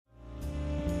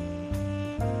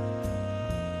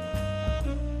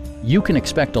You can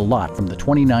expect a lot from the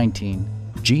 2019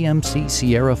 GMC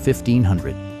Sierra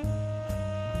 1500.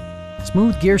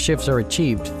 Smooth gear shifts are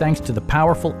achieved thanks to the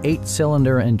powerful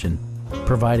 8-cylinder engine,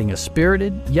 providing a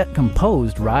spirited yet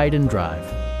composed ride and drive.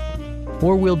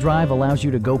 Four-wheel drive allows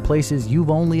you to go places you've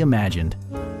only imagined.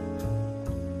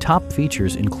 Top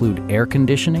features include air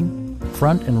conditioning,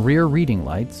 front and rear reading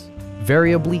lights,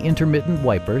 variably intermittent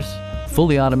wipers,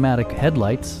 fully automatic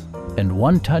headlights, and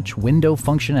one-touch window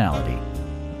functionality.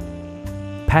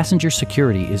 Passenger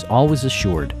security is always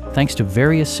assured thanks to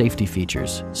various safety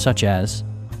features such as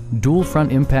dual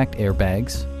front impact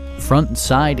airbags, front and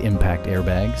side impact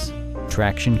airbags,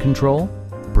 traction control,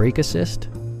 brake assist,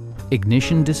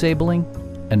 ignition disabling,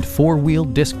 and four-wheel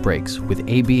disc brakes with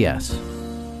ABS.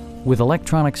 With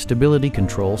electronic stability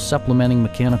control supplementing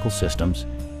mechanical systems,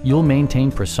 you'll maintain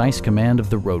precise command of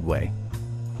the roadway.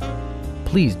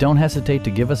 Please don't hesitate to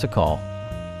give us a call.